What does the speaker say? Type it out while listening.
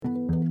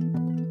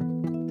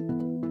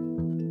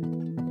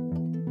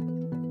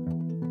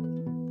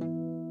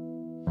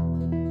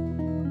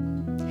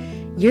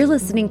You're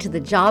listening to the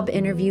Job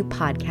Interview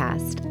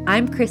Podcast.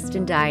 I'm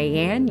Kristen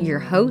Diane, your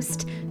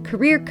host,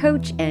 career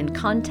coach, and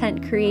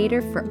content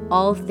creator for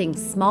all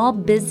things small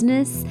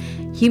business,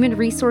 human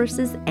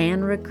resources,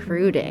 and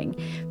recruiting.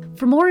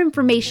 For more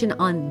information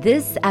on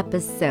this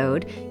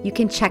episode, you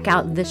can check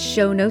out the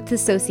show notes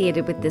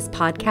associated with this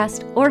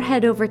podcast or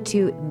head over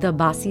to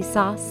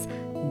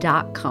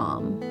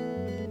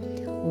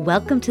thebossysauce.com.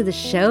 Welcome to the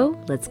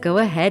show. Let's go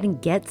ahead and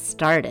get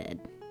started.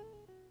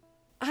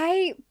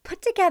 I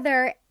put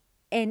together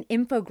an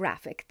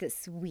infographic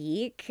this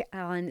week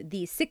on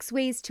the 6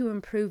 ways to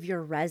improve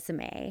your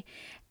resume.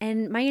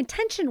 And my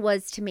intention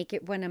was to make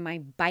it one of my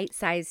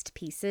bite-sized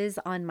pieces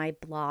on my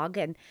blog.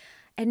 And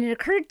it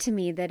occurred to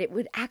me that it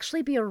would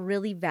actually be a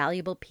really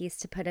valuable piece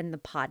to put in the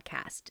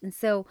podcast. And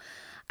so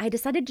I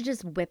decided to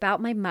just whip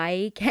out my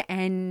mic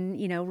and,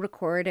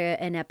 record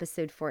an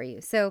episode for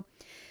you. So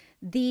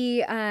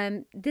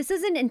this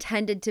isn't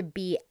intended to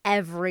be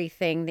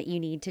everything that you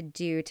need to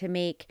do to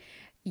make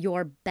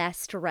your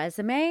best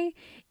resume.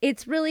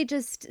 It's really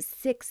just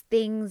 6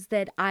 things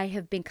that I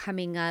have been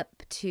coming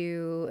up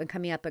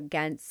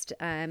against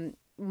a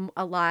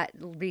lot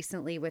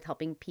recently with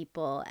helping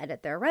people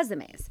edit their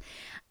resumes.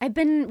 I've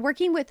been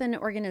working with an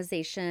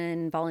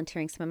organization,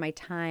 volunteering some of my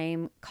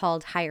time,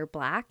 called Hire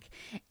Black.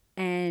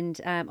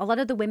 And a lot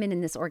of the women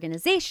in this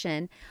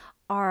organization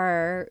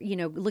are,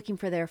 looking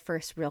for their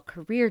first real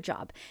career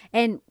job.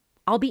 And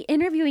I'll be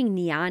interviewing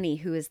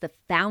Niani, who is the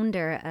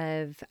founder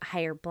of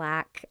Hire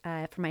Black,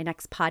 for my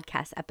next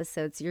podcast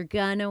episode. So you're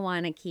going to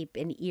want to keep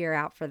an ear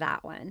out for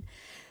that one.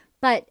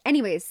 But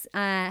anyways,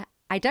 I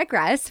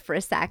digress for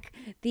a sec.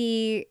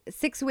 The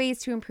 6 ways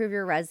to improve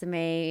your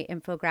resume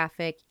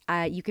infographic,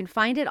 you can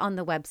find it on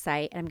the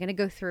website. And I'm going to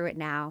go through it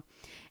now.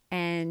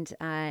 And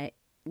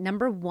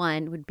number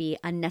 1 would be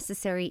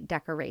unnecessary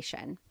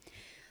decoration.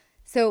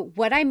 So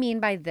what I mean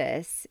by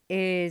this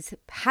is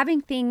having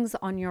things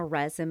on your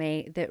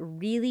resume that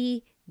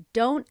really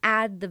don't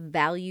add the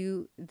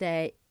value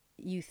that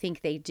you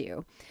think they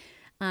do.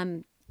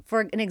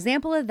 For an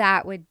example of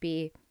that would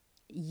be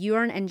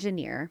you're an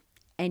engineer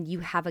and you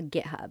have a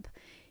GitHub.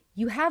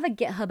 You have a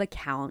GitHub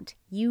account.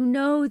 You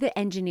know that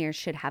engineers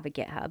should have a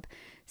GitHub.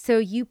 So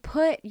you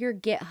put your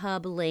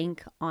GitHub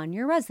link on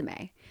your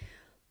resume.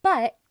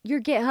 But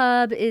your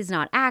GitHub is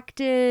not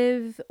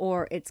active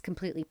or it's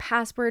completely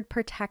password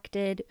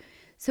protected.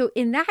 So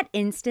in that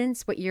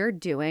instance, what you're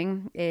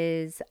doing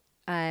is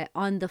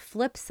on the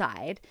flip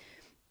side,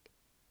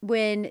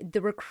 when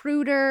the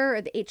recruiter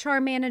or the HR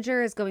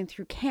manager is going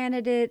through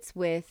candidates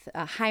with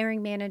a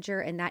hiring manager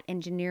and that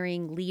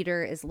engineering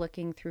leader is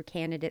looking through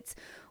candidates,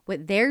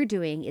 what they're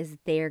doing is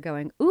they're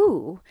going,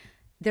 ooh,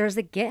 there's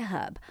a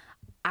GitHub.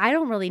 I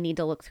don't really need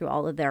to look through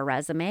all of their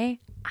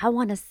resume. I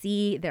want to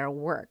see their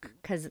work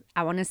because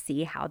I want to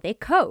see how they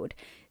code.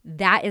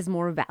 That is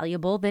more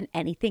valuable than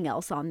anything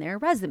else on their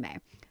resume.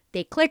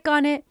 They click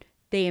on it,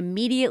 they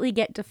immediately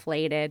get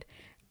deflated,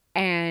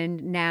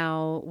 and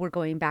now we're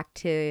going back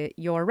to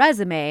your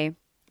resume,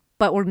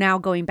 but we're now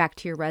going back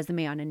to your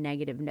resume on a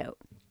negative note.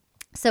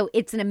 So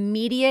it's an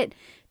immediate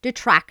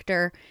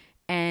detractor,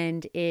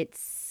 and it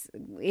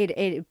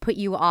put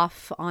you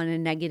off on a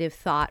negative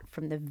thought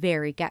from the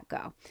very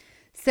get-go.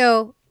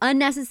 So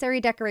unnecessary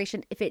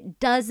decoration, if it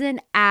doesn't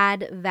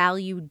add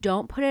value,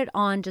 don't put it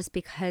on just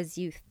because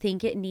you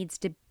think it needs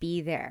to be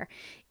there.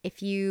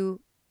 If you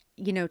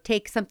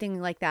take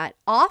something like that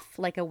off,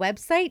 like a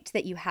website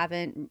that you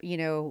haven't,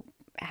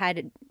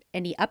 had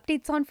any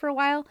updates on for a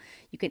while,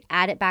 you can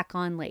add it back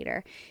on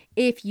later.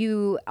 If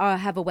you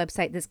have a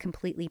website that's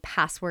completely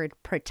password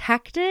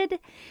protected,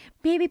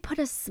 maybe put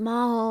a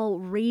small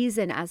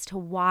reason as to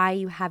why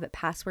you have it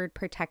password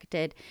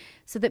protected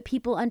so that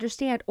people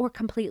understand, or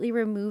completely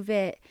remove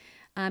it.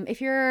 If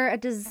you're a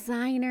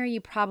designer, you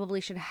probably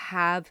should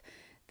have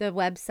the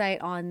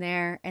website on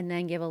there and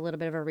then give a little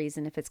bit of a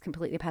reason if it's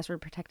completely password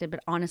protected.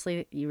 But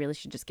honestly, you really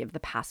should just give the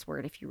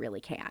password if you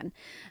really can.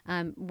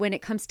 When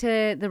it comes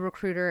to the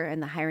recruiter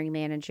and the hiring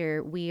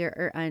manager, we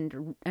are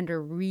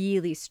under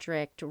really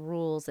strict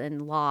rules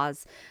and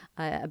laws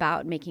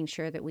about making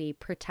sure that we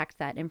protect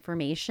that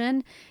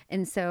information.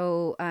 And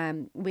so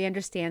we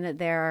understand that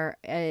there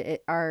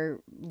are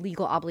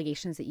legal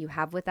obligations that you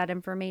have with that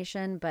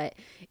information. But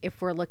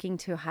if we're looking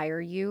to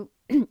hire you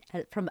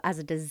as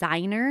a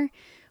designer,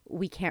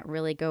 we can't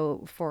really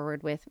go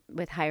forward with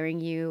hiring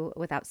you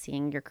without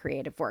seeing your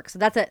creative work. So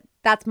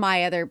that's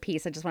my other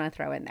piece I just want to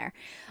throw in there.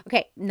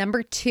 Okay,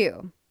 number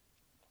 2,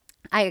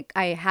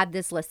 I had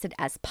this listed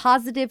as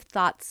positive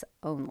thoughts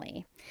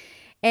only.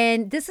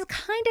 And this is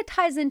kind of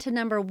ties into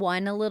number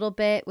 1 a little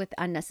bit with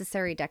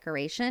unnecessary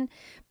decoration.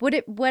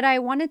 What I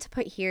wanted to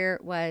put here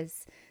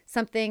was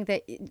something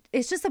that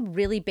it's just a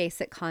really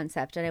basic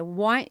concept. And I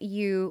want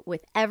you,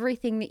 with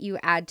everything that you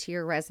add to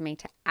your resume,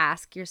 to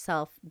ask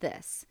yourself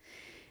this.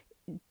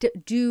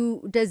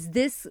 Does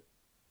this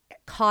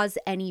cause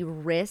any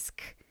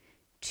risk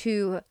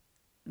to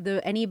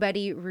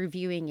anybody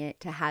reviewing it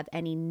to have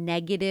any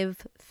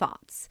negative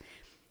thoughts?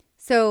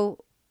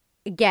 So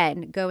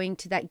again, going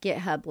to that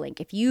GitHub link,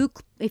 if you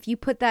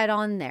put that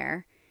on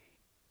there,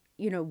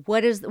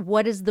 what is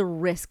the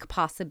risk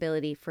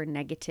possibility for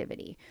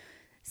negativity?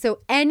 So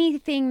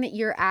anything that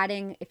you're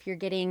adding, if you're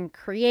getting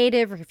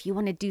creative or if you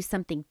want to do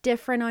something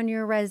different on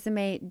your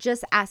resume,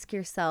 just ask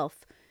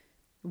yourself,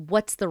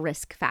 what's the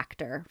risk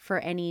factor for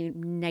any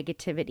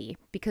negativity?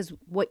 Because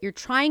what you're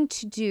trying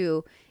to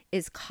do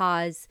is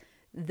cause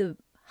the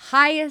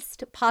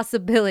highest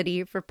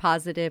possibility for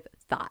positive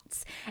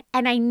thoughts.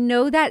 And I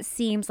know that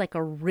seems like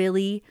a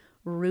really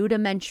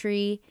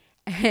rudimentary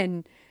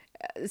and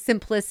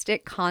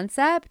simplistic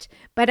concept,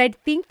 but I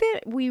think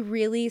that we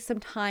really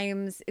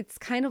sometimes, it's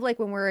kind of like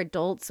when we're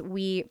adults,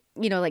 we,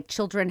 like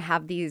children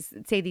have these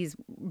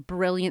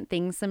brilliant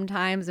things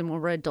sometimes, and when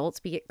we're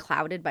adults, we get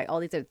clouded by all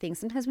these other things.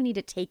 Sometimes we need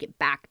to take it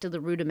back to the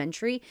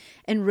rudimentary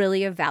and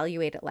really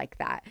evaluate it like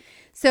that.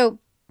 So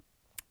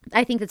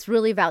I think it's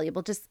really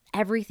valuable. Just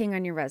everything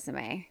on your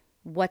resume.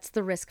 What's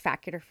the risk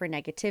factor for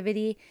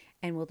negativity?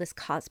 And will this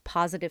cause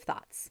positive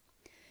thoughts?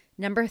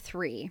 Number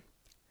 3,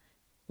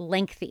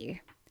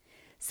 lengthy.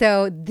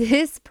 So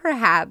this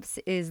perhaps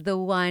is the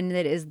one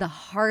that is the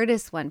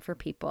hardest one for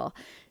people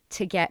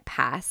to get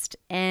past.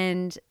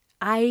 And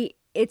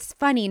it's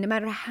funny, no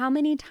matter how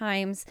many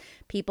times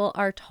people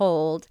are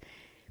told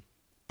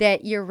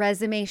that your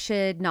resume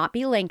should not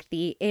be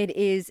lengthy, it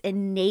is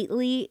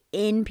innately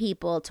in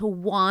people to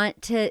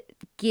want to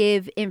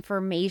give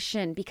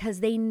information because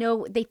they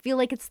feel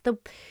like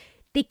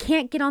they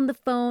can't get on the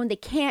phone. They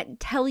can't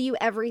tell you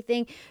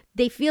everything.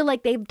 They feel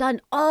like they've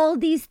done all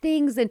these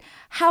things. And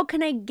how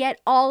can I get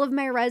all of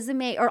my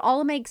resume or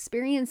all of my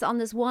experience on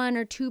this 1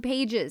 or 2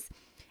 pages?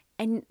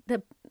 And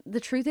the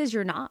truth is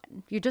you're not.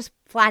 You're just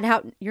flat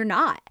out, you're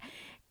not.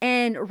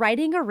 And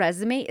writing a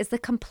resume is a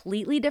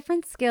completely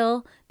different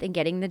skill than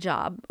getting the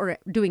job, or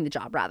doing the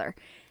job rather.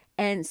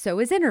 And so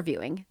is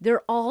interviewing.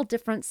 They're all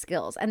different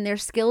skills, and they're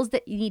skills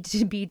that need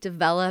to be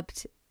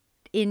developed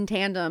in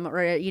tandem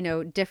or,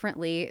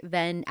 differently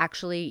than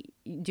actually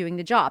doing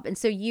the job. And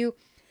so you're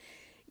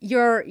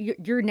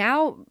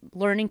now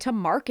learning to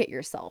market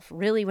yourself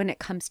really when it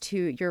comes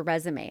to your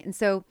resume. And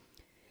so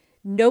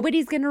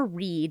nobody's going to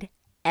read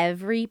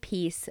every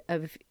piece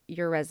of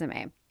your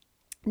resume.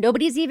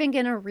 Nobody's even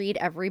going to read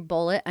every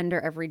bullet under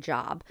every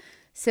job.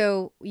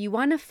 So you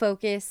want to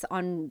focus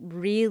on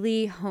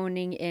really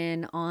honing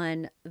in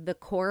on the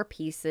core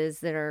pieces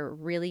that are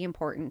really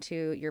important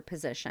to your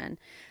position.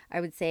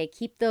 I would say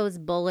keep those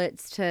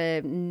bullets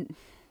to,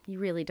 you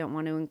really don't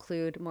want to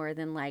include more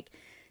than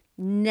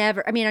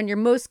on your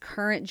most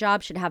current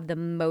job should have the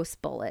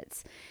most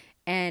bullets.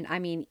 And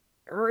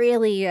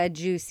really a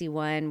juicy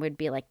one would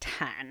be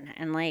 10.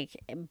 And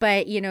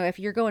but if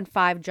you're going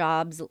 5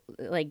 jobs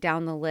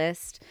down the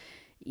list,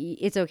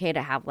 it's okay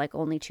to have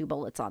only 2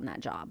 bullets on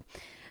that job.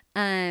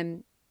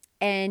 And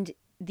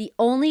the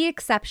only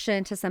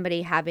exception to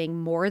somebody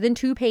having more than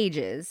 2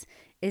 pages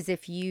is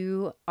if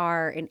you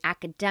are an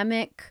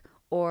academic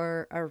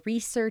or a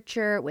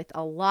researcher with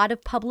a lot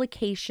of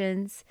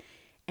publications,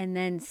 and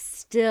then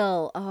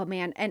still, oh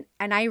man, and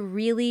I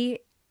really,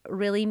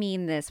 really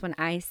mean this when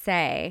I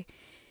say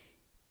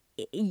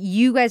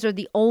you guys are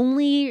the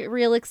only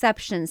real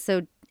exception.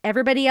 So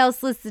everybody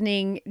else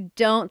listening,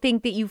 don't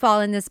think that you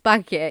fall in this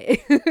bucket.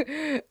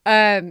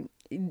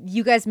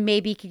 You guys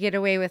maybe could get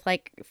away with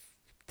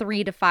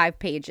 3 to 5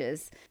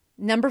 pages.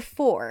 Number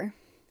 4,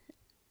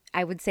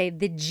 I would say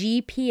the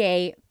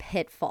GPA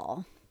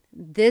pitfall.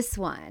 This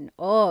one,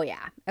 oh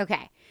yeah.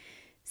 Okay.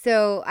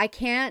 So I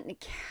can't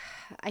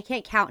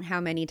count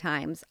how many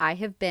times I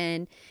have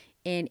been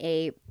in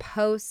a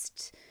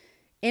post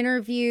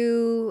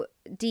interview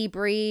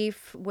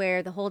debrief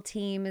where the whole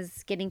team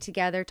is getting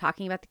together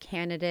talking about the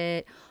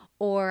candidate,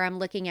 or I'm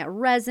looking at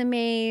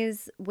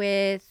resumes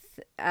with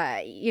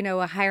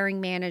a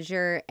hiring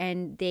manager,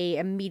 and they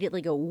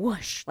immediately go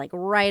whoosh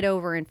right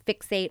over and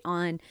fixate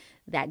on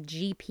that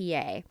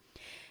GPA.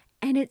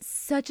 And it's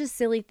such a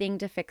silly thing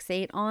to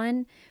fixate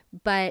on,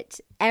 but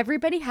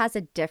everybody has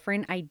a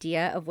different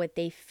idea of what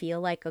they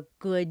feel like a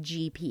good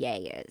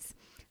GPA is.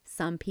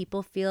 Some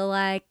people feel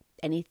like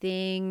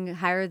anything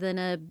higher than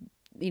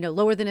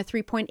lower than a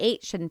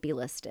 3.8 shouldn't be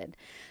listed.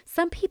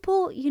 Some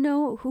people,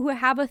 who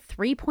have a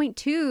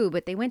 3.2,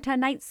 but they went to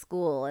night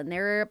school and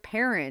they're a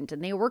parent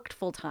and they worked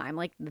full time,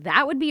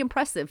 that would be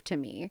impressive to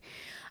me.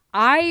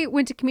 I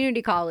went to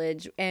community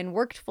college and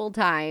worked full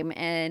time,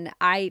 and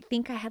I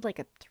think I had a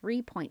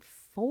 3.4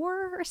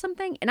 or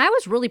something, and I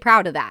was really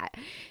proud of that.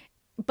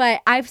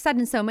 But I've sat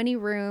in so many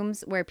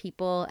rooms where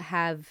people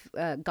have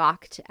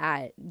gawked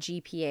at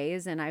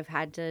GPAs, and I've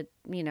had to,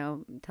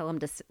 tell them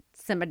to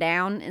simmer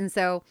down. And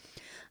so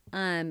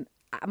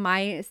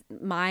my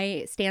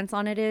stance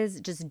on it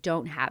is just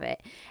don't have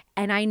it.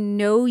 And I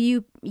know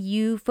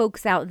you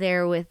folks out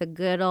there with a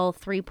good old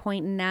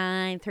 3.9,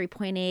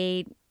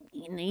 3.8,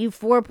 you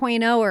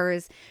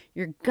 4.0ers,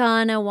 you're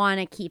gonna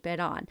want to keep it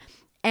on.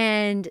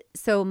 And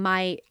so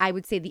I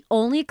would say the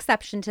only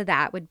exception to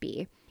that would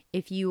be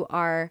if you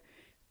are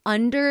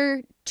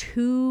under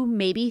 2,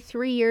 maybe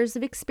 3 years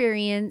of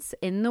experience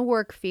in the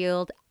work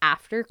field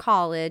after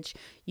college,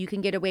 you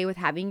can get away with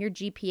having your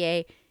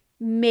GPA,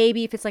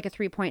 maybe if it's a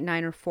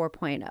 3.9 or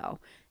 4.0.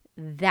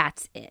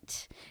 that's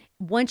it.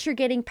 Once you're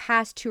getting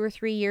past 2 or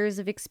 3 years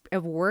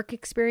of work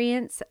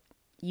experience,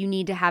 you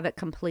need to have it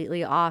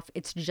completely off.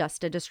 It's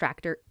just a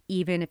distractor,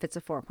 even if it's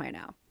a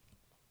 4.0.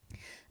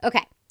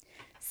 Okay,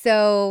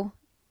 so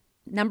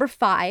number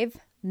 5,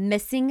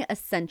 missing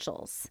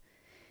essentials.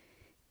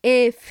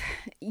 If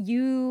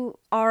you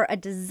are a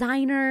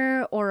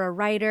designer or a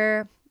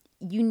writer,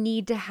 you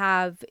need to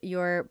have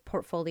your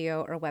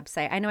portfolio or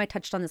website. I know I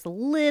touched on this a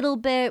little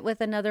bit with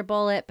another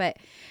bullet, but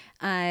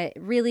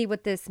really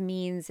what this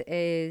means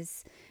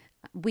is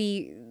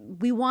we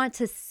want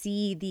to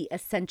see the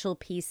essential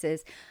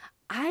pieces.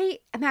 I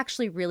am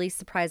actually really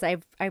surprised.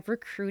 I've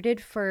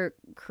recruited for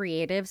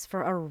creatives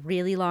for a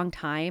really long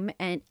time,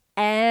 and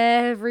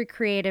every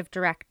creative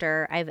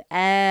director I've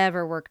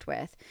ever worked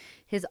with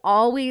has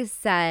always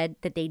said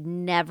that they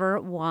never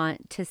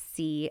want to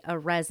see a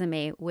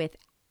resume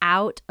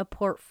without a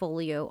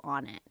portfolio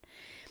on it.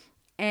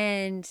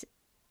 And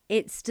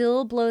it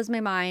still blows my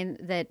mind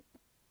that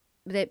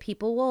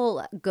people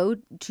will go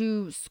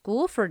to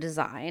school for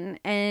design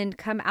and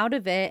come out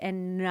of it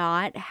and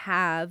not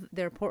have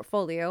their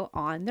portfolio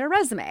on their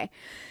resume.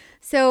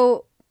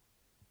 So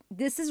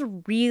this is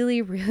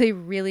really, really,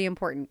 really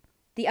important.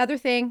 The other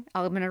thing,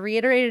 I'm going to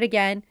reiterate it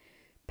again,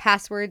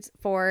 passwords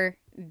for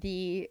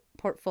the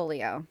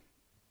portfolio.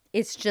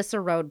 It's just a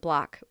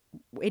roadblock.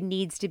 It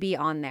needs to be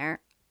on there.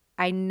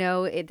 I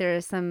know there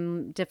are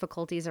some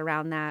difficulties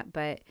around that,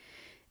 but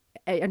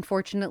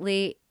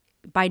unfortunately,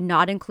 by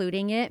not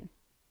including it,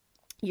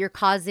 you're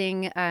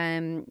causing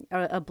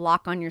a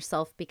block on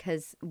yourself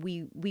because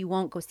we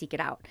won't go seek it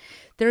out.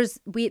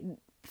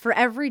 For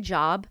every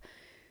job,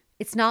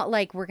 it's not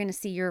like we're going to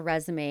see your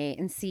resume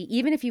and see,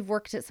 even if you've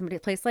worked at a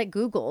place like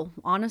Google,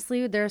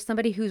 honestly, there's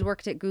somebody who's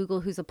worked at Google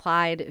who's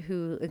applied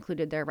who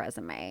included their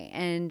resume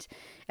and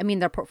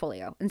their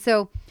portfolio. And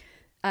so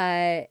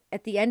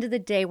at the end of the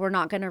day, we're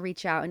not going to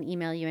reach out and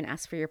email you and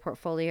ask for your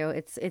portfolio.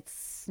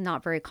 It's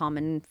not very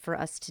common for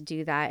us to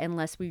do that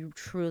unless we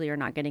truly are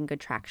not getting good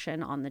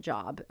traction on the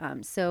job.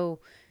 So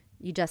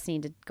you just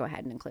need to go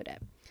ahead and include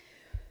it.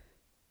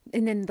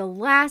 And then the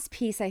last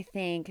piece I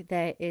think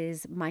that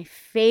is my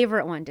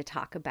favorite one to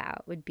talk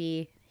about would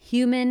be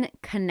human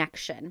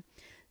connection.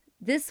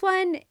 This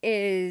one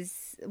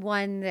is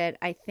one that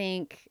I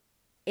think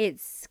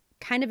it's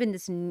kind of in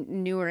this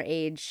newer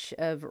age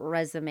of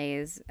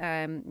resumes,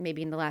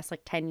 maybe in the last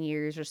 10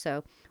 years or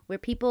so, where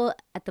people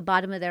at the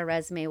bottom of their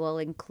resume will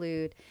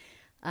include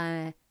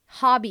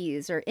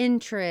hobbies or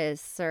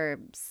interests or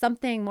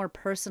something more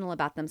personal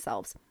about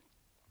themselves.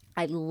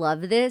 I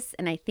love this,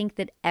 and I think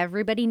that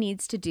everybody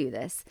needs to do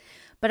this.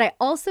 But I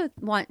also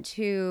want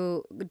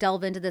to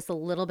delve into this a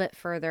little bit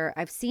further.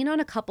 I've seen on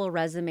a couple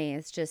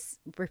resumes just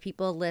where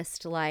people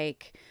list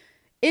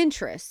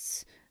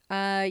interests,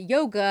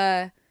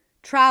 yoga,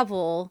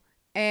 travel,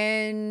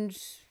 and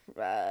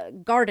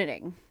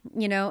gardening,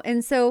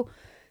 and so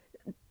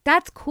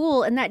that's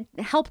cool, and that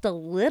helped a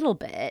little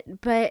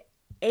bit, but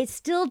it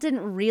still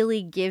didn't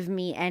really give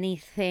me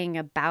anything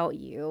about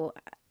you.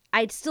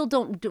 I still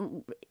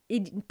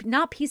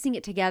not piecing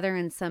it together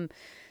in some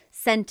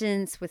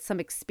sentence with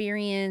some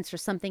experience or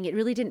something. It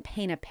really didn't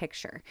paint a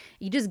picture.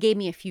 You just gave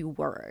me a few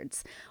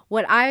words.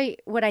 What I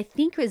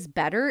think is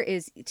better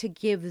is to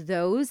give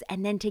those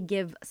and then to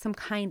give some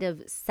kind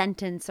of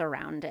sentence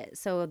around it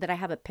so that I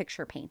have a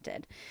picture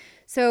painted.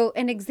 So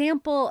an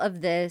example of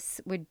this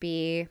would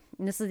be,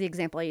 and this is the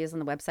example I use on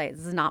the website.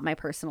 This is not my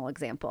personal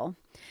example.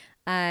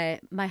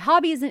 My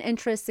hobbies and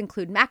interests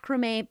include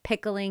macrame,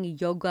 pickling,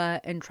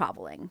 yoga, and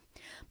traveling.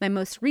 My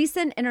most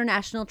recent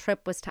international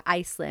trip was to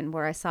Iceland,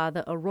 where I saw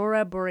the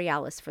Aurora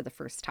Borealis for the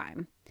first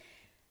time.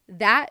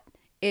 That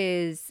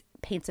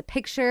paints a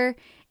picture.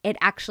 It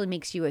actually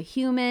makes you a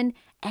human.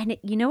 And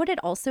you know what it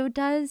also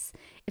does?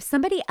 If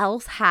somebody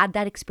else had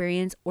that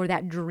experience or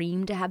that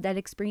dream to have that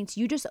experience,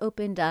 you just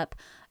opened up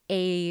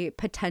a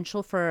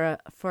potential for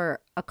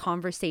a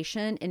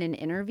conversation in an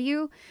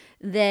interview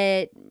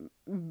that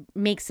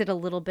makes it a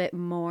little bit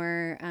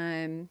more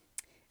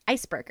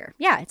icebreaker.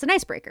 Yeah, it's an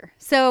icebreaker.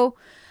 So,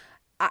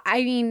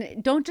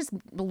 don't just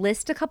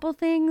list a couple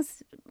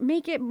things.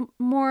 Make it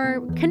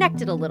more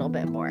connected a little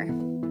bit more.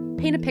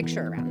 Paint a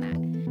picture around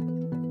that.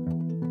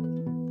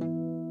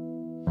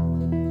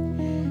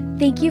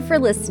 Thank you for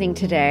listening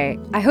today.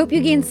 I hope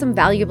you gained some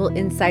valuable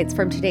insights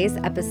from today's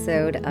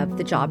episode of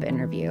The Job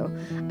Interview.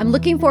 I'm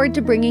looking forward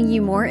to bringing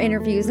you more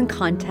interviews and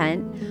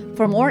content.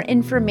 For more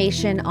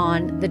information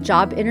on the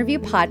Job Interview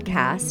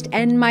podcast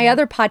and my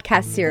other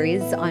podcast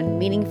series on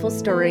meaningful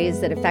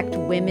stories that affect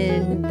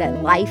women,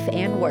 that life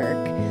and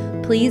work,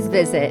 please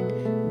visit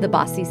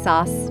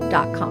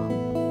thebossysauce.com.